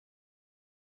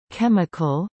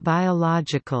chemical,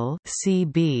 biological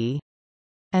 (CB),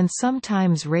 and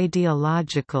sometimes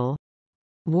radiological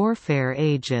warfare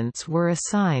agents were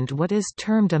assigned what is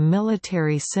termed a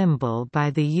military symbol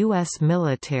by the U.S.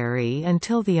 military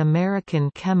until the American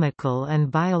chemical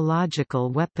and biological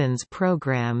weapons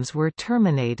programs were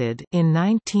terminated in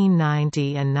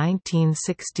 1990 and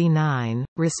 1969,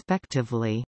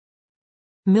 respectively.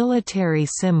 Military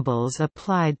symbols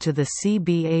applied to the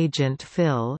CB agent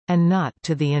fill, and not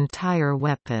to the entire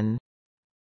weapon.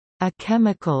 A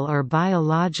chemical or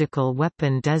biological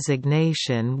weapon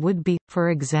designation would be,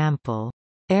 for example,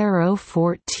 Arrow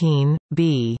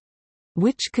 14B,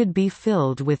 which could be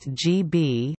filled with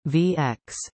GB, VX,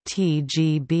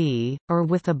 TGB, or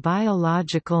with a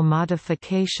biological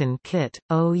modification kit,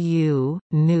 OU,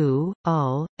 NU,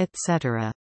 UL,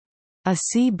 etc. A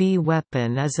CB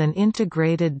weapon is an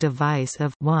integrated device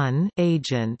of 1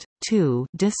 agent, 2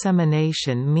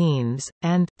 dissemination means,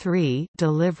 and 3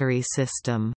 delivery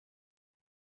system.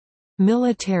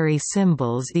 Military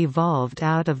symbols evolved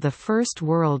out of the First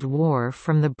World War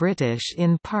from the British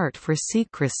in part for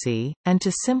secrecy, and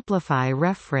to simplify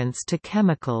reference to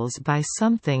chemicals by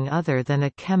something other than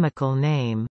a chemical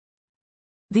name.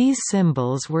 These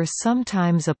symbols were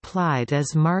sometimes applied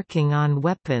as marking on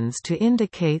weapons to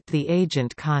indicate the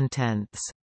agent contents.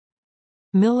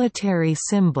 Military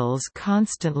symbols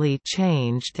constantly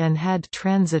changed and had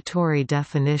transitory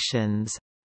definitions.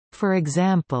 For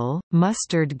example,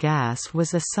 mustard gas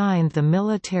was assigned the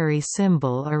military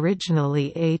symbol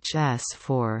originally HS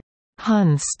for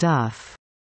Hun stuff.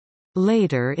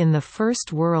 Later in the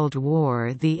First World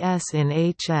War, the S in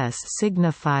HS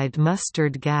signified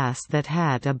mustard gas that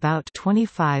had about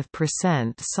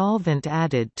 25% solvent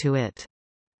added to it.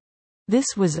 This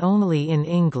was only in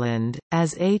England,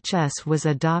 as HS was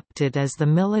adopted as the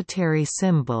military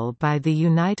symbol by the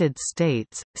United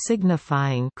States,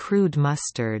 signifying crude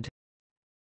mustard.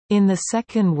 In the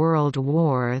Second World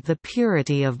War, the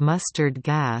purity of mustard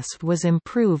gas was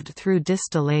improved through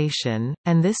distillation,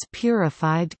 and this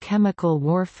purified chemical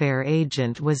warfare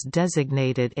agent was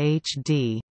designated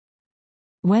HD.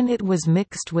 When it was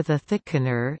mixed with a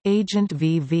thickener, agent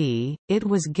VV, it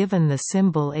was given the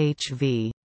symbol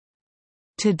HV.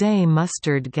 Today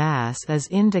mustard gas is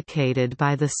indicated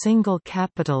by the single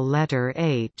capital letter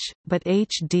H, but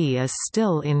HD is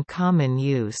still in common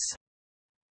use.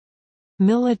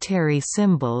 Military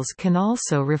symbols can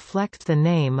also reflect the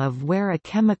name of where a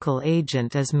chemical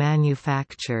agent is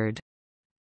manufactured.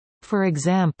 For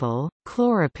example,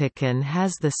 chloropicin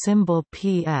has the symbol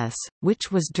PS,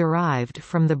 which was derived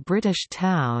from the British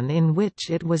town in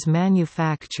which it was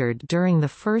manufactured during the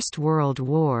First World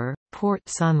War, Port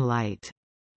Sunlight.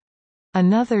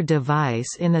 Another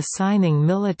device in assigning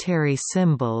military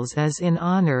symbols is in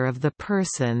honor of the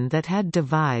person that had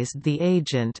devised the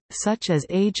agent, such as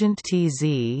Agent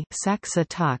TZ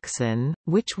saxitoxin,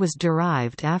 which was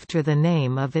derived after the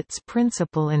name of its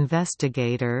principal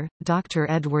investigator, Dr.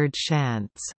 Edward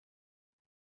Shantz.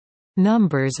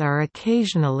 Numbers are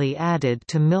occasionally added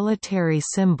to military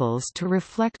symbols to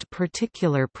reflect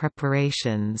particular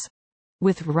preparations.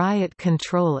 With riot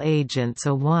control agents,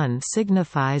 a 1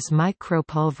 signifies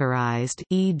micropulverized,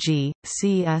 e.g.,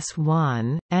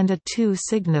 CS1, and a 2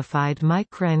 signified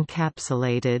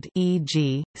microencapsulated,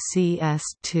 e.g.,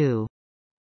 CS2.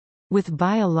 With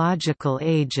biological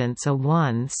agents, a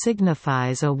 1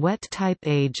 signifies a wet-type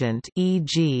agent,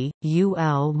 e.g.,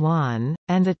 UL1,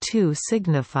 and a 2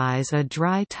 signifies a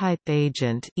dry-type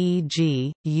agent,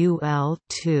 e.g.,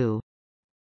 UL2.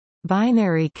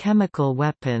 Binary chemical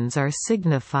weapons are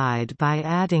signified by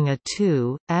adding a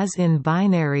 2, as in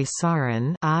binary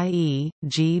sarin, i.e.,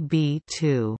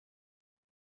 GB2.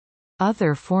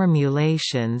 Other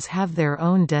formulations have their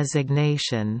own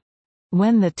designation.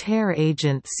 When the tear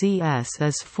agent CS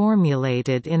is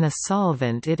formulated in a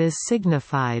solvent, it is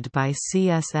signified by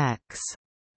CSX.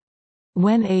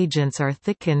 When agents are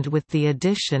thickened with the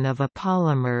addition of a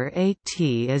polymer, AT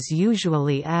is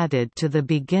usually added to the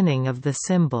beginning of the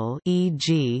symbol,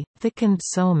 e.g., thickened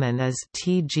soman is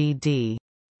TGD.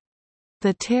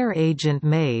 The tear agent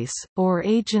MACE, or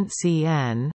agent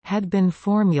CN, had been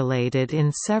formulated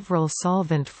in several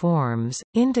solvent forms,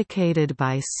 indicated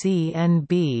by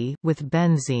CNB with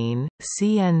benzene,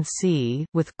 CNC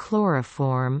with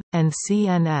chloroform, and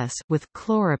CNS with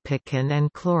chloropicin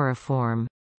and chloroform.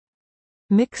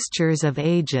 Mixtures of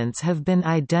agents have been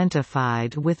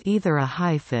identified with either a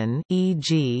hyphen,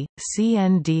 e.g.,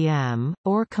 CNDM,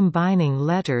 or combining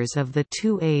letters of the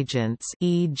two agents,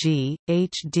 e.g.,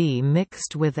 HD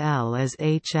mixed with L as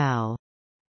HL.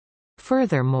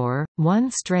 Furthermore, one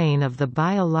strain of the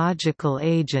biological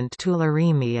agent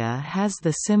tularemia has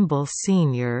the symbol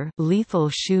senior lethal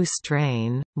shoe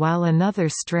strain, while another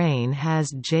strain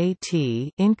has JT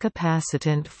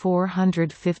incapacitant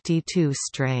 452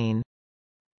 strain.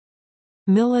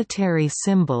 Military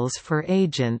symbols for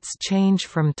agents change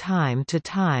from time to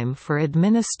time for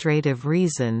administrative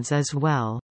reasons as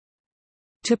well.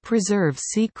 To preserve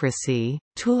secrecy,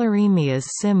 tularemia's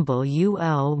symbol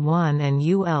UL1 and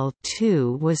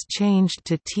UL2 was changed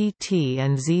to TT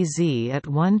and ZZ at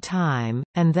one time,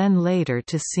 and then later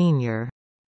to senior.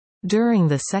 During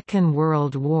the Second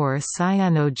World War,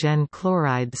 cyanogen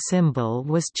chloride symbol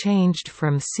was changed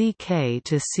from CK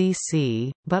to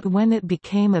CC, but when it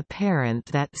became apparent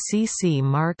that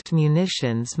CC-marked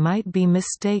munitions might be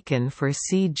mistaken for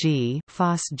CG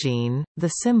phosgene, the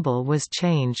symbol was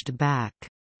changed back.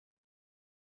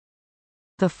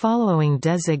 The following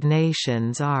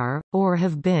designations are, or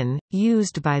have been,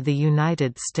 used by the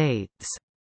United States.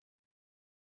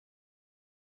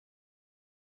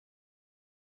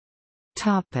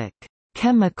 Topic: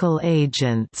 Chemical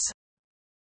agents.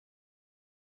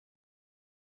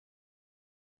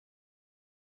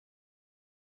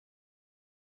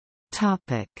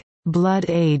 Topic: Blood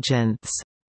agents.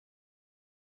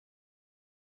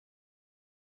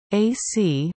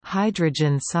 AC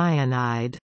hydrogen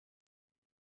cyanide,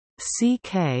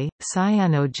 CK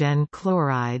cyanogen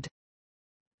chloride,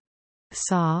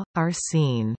 SA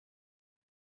arsine.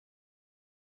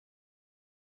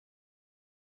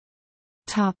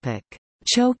 Topic: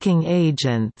 Choking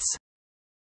agents.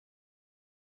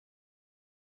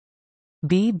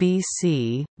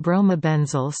 BBC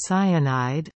bromobenzyl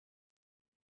cyanide,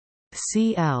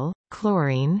 Cl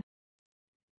chlorine,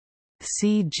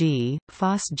 Cg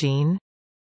phosgene,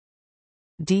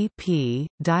 DP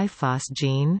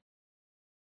diphosgene,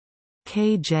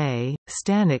 Kj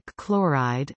stannic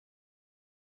chloride,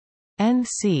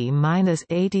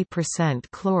 NC-80%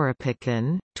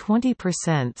 chloropicin,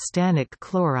 20% stannic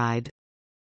chloride,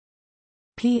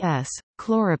 PS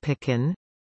chloropicin,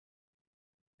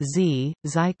 Z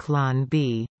Zyklon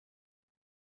B.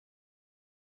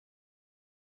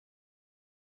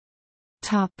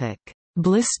 Topic: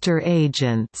 Blister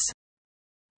agents.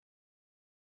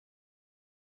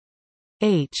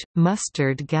 H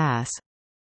mustard gas,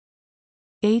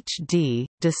 HD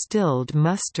distilled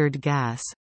mustard gas,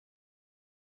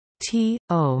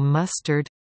 TO mustard,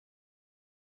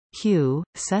 Q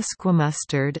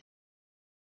sesquimustard,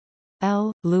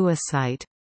 L lewisite,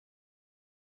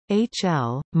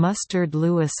 HL mustard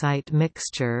lewisite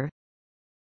mixture,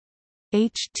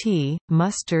 HT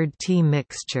mustard T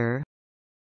mixture,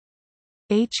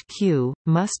 HQ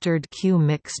mustard Q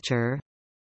mixture,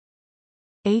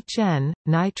 HN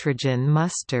nitrogen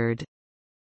mustard,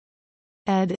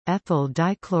 ED ethyl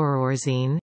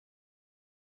dichlorororzine,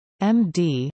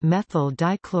 MD methyl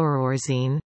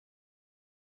dichlorororzine,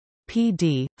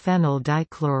 PD phenyl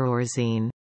dichlorororzine.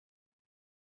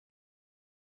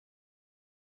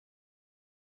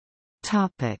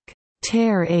 Topic: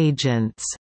 Tear agents.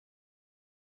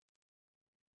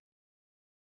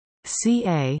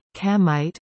 Ca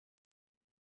camite,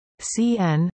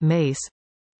 CN mace,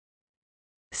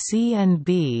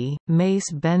 CNB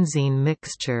mace benzene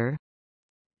mixture,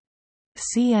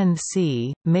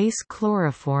 CNC mace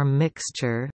chloroform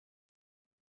mixture,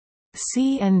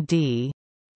 CND,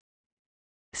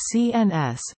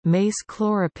 CNS mace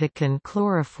chloropicin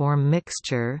chloroform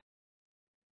mixture,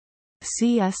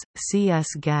 CS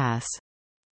gas,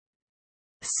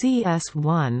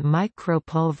 CS1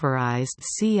 micropulverized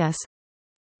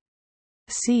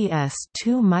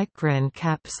CS2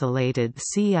 microencapsulated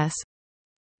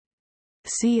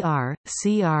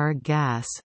CR gas,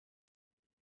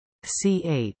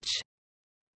 CH.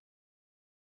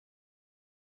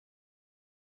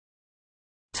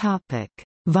 Topic: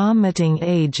 Vomiting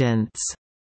agents.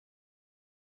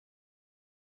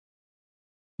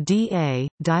 DA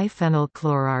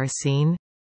diphenylchlorarcine,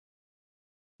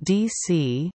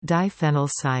 DC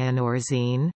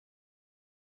diphenylcyanorzine,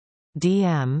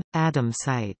 DM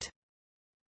adamsite.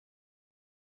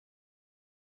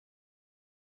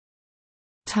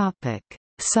 Topic: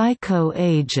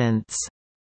 Psychoagents.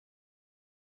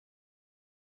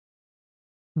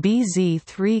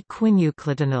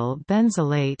 BZ3-quinuclidinyl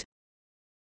benzylate,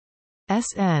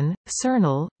 SN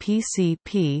cernyl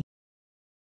PCP,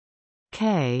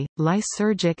 K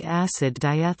lysergic acid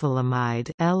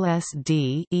diethylamide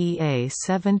LSD EA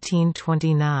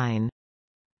 1729.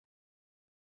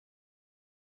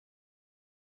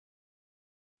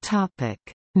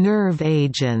 Topic: Nerve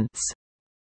agents.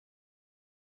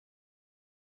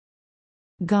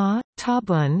 Ga,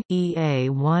 Tabun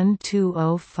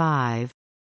EA1205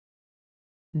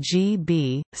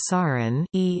 GB, Sarin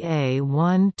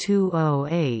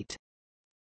EA1208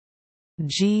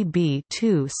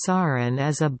 GB2 Sarin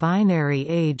is a binary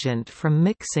agent from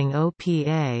mixing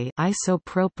OPA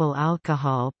isopropyl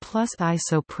alcohol plus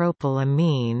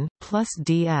isopropylamine plus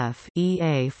DF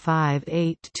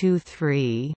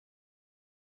EA5823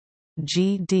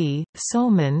 GD,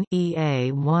 Soman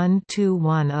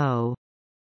EA1210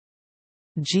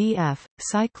 GF,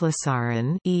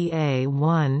 cyclosarin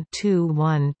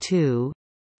EA1212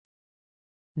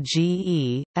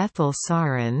 GE,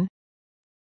 ethylsarin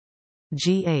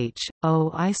GH,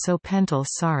 O-isopentyl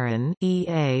sarin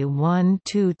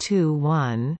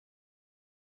EA1221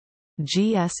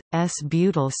 GS,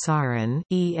 S-butyl sarin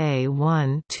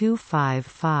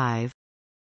EA1255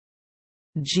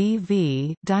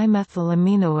 GV,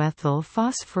 dimethylaminoethyl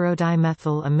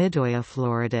phosphorodimethyl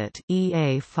amidoiafluoridate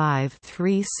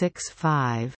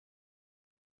EA5365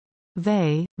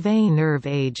 VE, VE nerve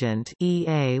agent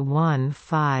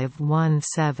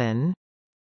EA1517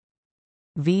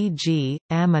 VG,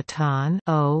 amaton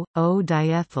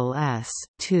O-diethyl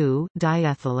S2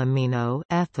 diethylamino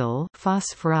ethyl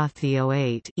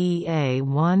phosphorathioate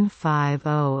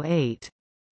EA1508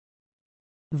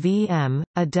 VM,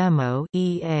 Ademo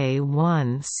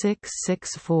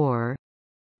EA1664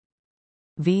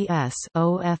 VS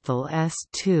O-ethyl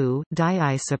S2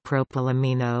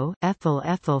 diisopropylamino ethyl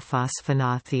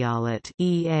ethylphosphonathioate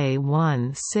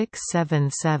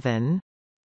EA1677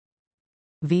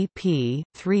 VP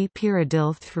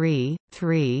 3-pyridyl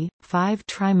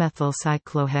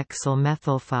 3,5-trimethylcyclohexyl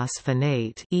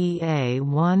methylphosphonate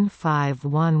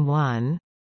EA1511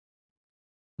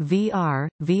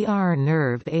 VR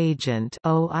nerve agent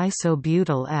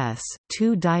O-isobutyl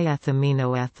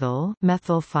S2-diethyminoethyl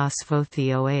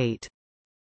methylphosphothioate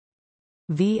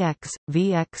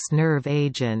VX nerve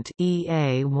agent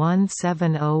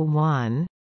EA1701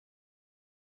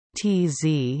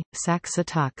 TZ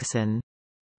saxitoxin.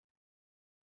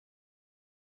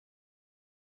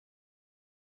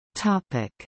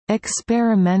 Topic: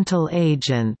 Experimental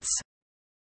agents.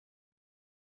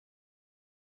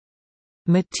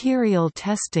 Material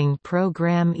Testing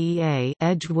Program EA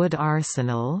Edgewood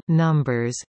Arsenal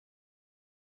numbers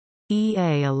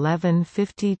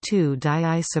EA1152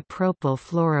 diisopropyl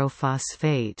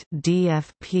fluorophosphate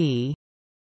DFP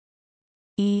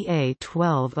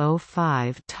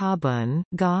EA1205 Tabun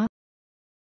Ga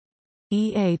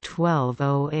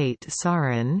EA1208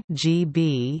 Sarin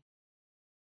GB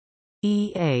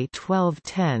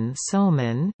EA1210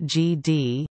 Soman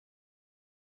GD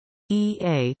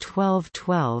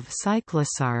EA1212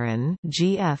 cyclosarin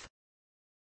GF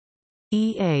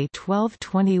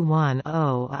EA1221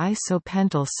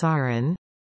 O-isopentyl sarin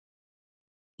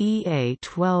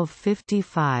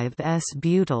EA1255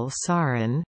 S-butyl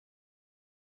sarin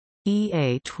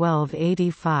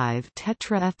EA1285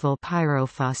 tetraethyl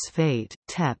pyrophosphate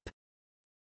TEP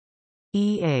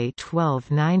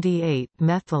EA1298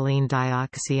 methylene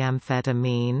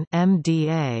dioxyamphetamine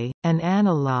MDA, an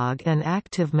analog and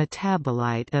active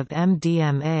metabolite of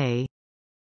MDMA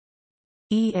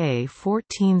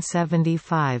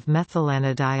EA1475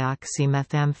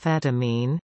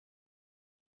 methylenedioxymethamphetamine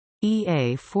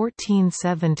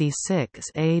EA1476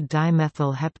 a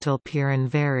dimethylheptylpyrin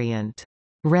variant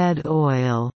red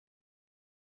oil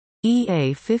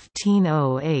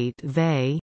EA1508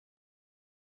 VE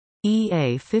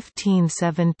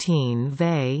EA1517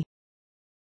 VE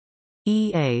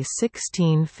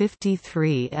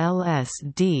EA1653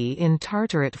 LSD in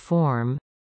tartarate form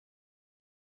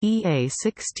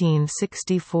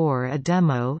EA1664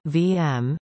 Ademo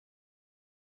VM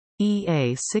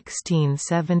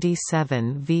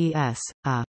EA1677 VS,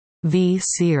 a V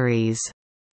series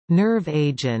nerve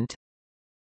agent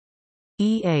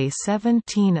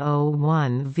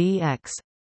EA1701 VX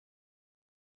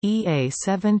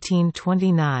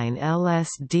EA1729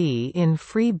 LSD in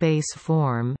free base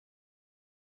form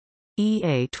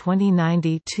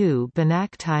EA2092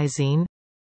 Benactizine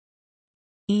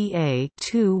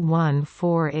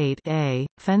EA2148A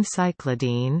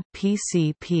phencyclidine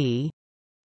PCP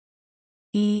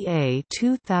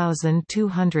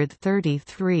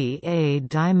EA2233A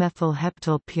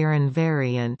dimethylheptylpyrin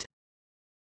variant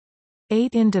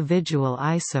 8 individual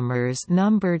isomers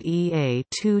numbered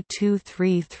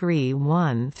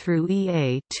EA22331 through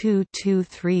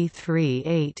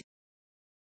EA22338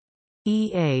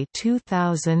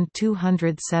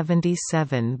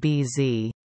 EA2277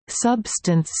 BZ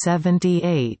substance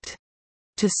 78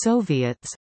 to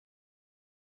Soviets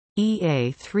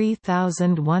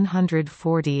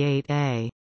EA3148A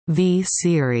V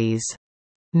series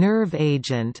Nerve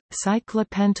agent,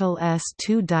 cyclopentyl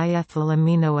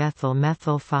S2-diethylaminoethyl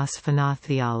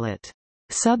methylphosphanathiolate.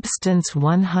 Substance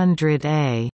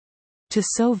 100A. To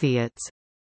Soviets.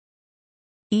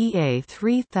 EA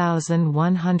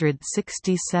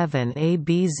 3167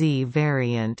 ABZ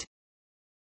variant.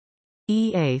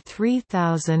 EA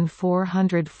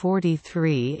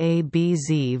 3443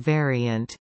 ABZ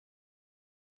variant.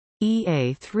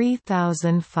 EA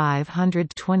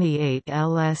 3528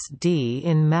 LSD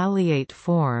in maleate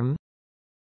form.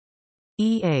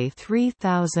 EA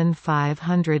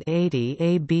 3580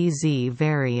 ABZ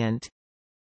variant.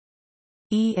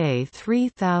 EA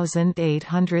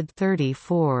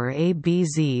 3834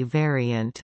 ABZ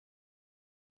variant.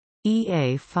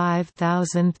 EA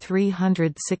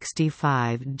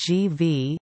 5365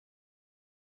 GV.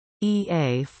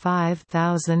 EA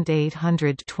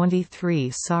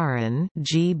 5823 sarin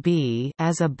GB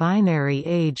as a binary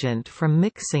agent from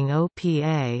mixing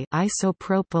OPA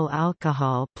isopropyl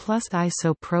alcohol plus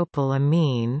isopropyl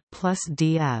amine plus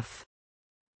DF.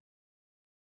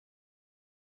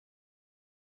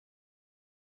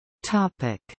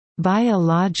 Topic: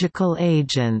 Biological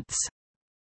agents.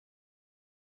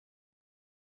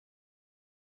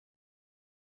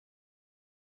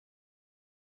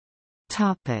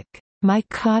 Topic: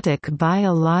 Mycotic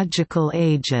biological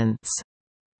agents.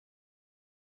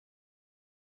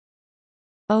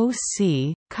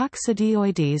 OC,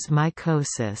 coccidioides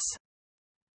mycosis.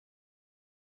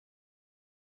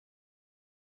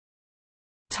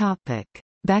 Topic: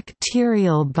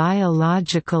 Bacterial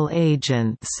biological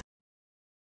agents.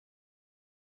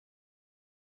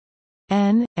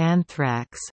 N.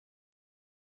 anthrax.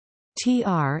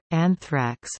 Tr.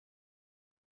 anthrax.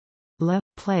 L.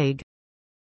 plague.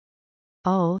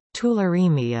 Ul.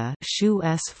 tularemia Shu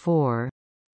S4.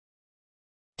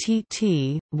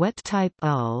 TT. wet type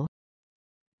ul.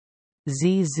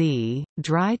 ZZ.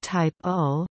 dry type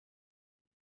ul.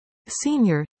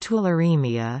 Senior.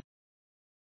 tularemia.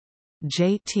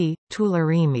 JT.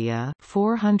 tularemia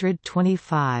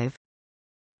 425.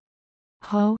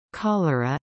 Ho.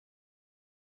 cholera.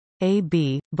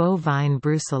 AB. bovine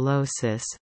brucellosis.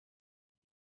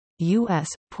 US.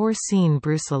 porcine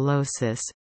brucellosis.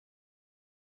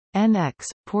 NX.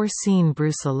 porcine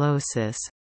brucellosis.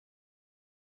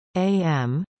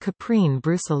 AM. caprine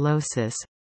brucellosis.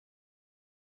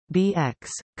 BX.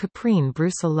 caprine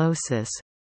brucellosis.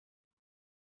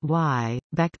 Y.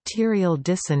 bacterial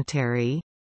dysentery.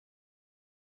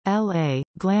 LA.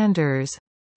 glanders.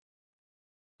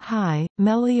 High.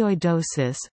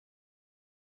 melioidosis.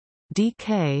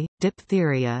 DK.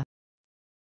 diphtheria.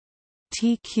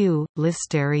 TQ.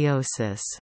 listeriosis.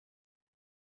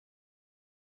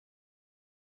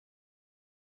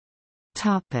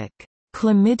 Topic: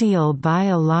 Chlamydial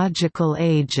biological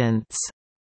agents.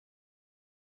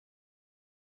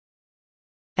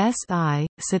 SI.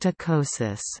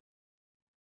 psittacosis.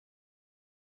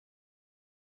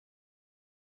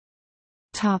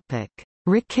 Topic: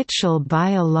 Rickettsial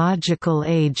biological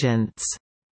agents.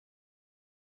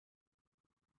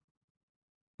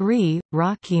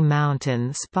 Rocky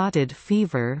Mountain spotted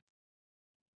fever.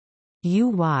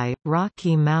 UY.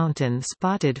 Rocky Mountain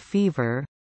spotted fever.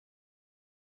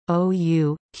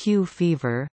 OU. Q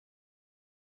fever.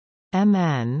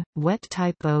 MN. wet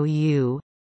type OU.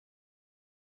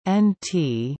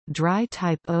 NT. dry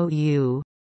type OU.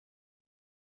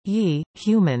 YI.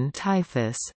 human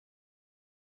typhus.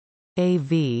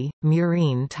 AV.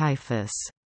 murine typhus.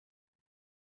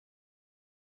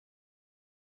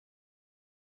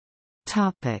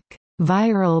 Topic: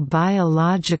 Viral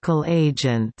biological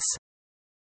agents.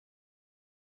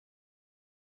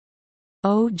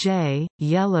 OJ.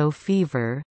 yellow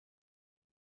fever.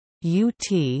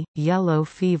 UT. yellow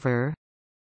fever.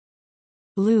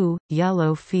 LU.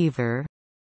 yellow fever.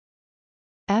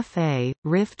 FA.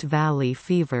 Rift Valley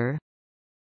fever.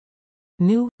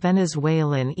 New.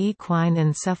 Venezuelan equine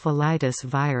encephalitis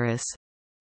virus.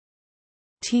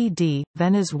 TD.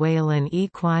 Venezuelan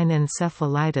equine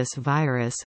encephalitis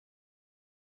virus.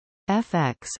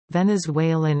 FX.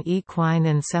 Venezuelan equine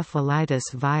encephalitis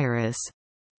virus.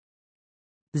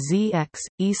 ZX.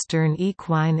 Eastern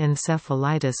equine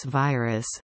encephalitis virus.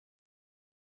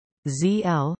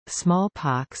 ZL.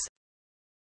 smallpox.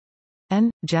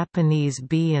 N. Japanese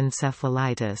bee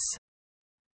encephalitis.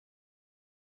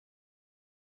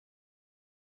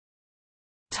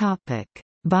 Topic: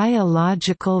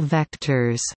 Biological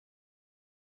vectors.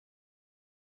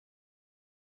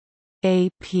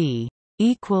 AP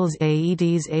equals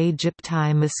Aedes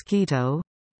aegypti mosquito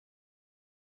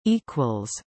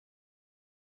equals.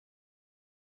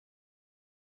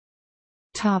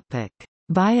 Topic: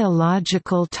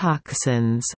 Biological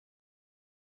toxins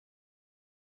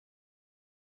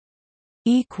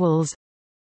equals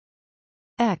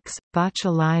X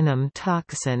botulinum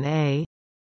toxin A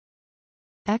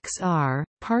XR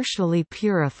partially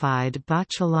purified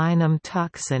botulinum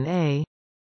toxin A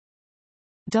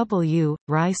W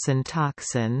ricin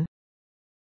toxin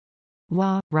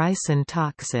Wa ricin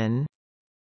toxin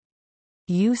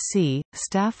UC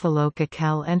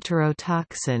staphylococcal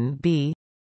enterotoxin B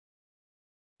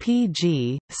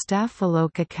PG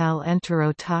staphylococcal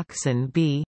enterotoxin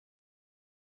B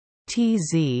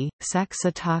TZ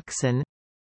saxitoxin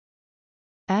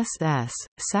SS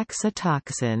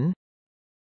saxitoxin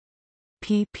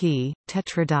PP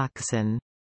tetrodotoxin.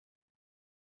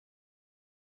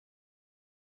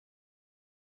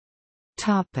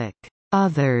 Topic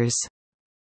Others.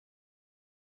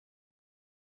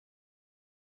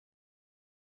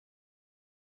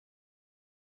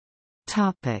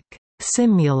 Topic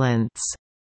Simulants.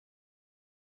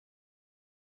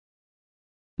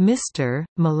 Mr.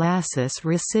 molasses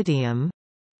residium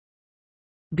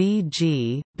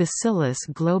BG Bacillus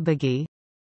globigii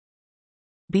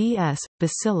BS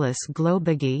Bacillus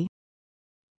globigii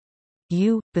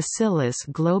U Bacillus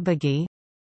globigii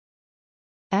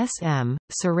SM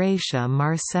Serratia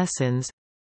marcescens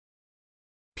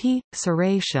P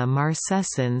Serratia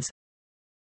marcescens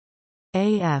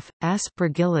AF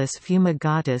Aspergillus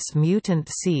fumigatus mutant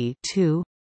C2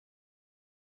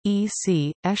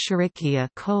 EC Escherichia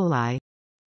coli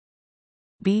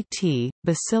BT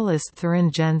Bacillus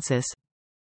thuringiensis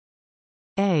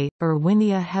A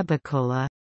Erwinia hebicola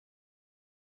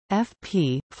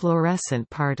FP fluorescent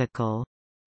particle.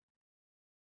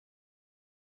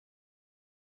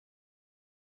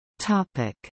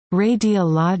 Topic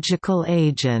Radiological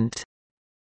agent.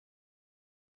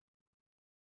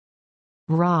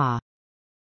 Ra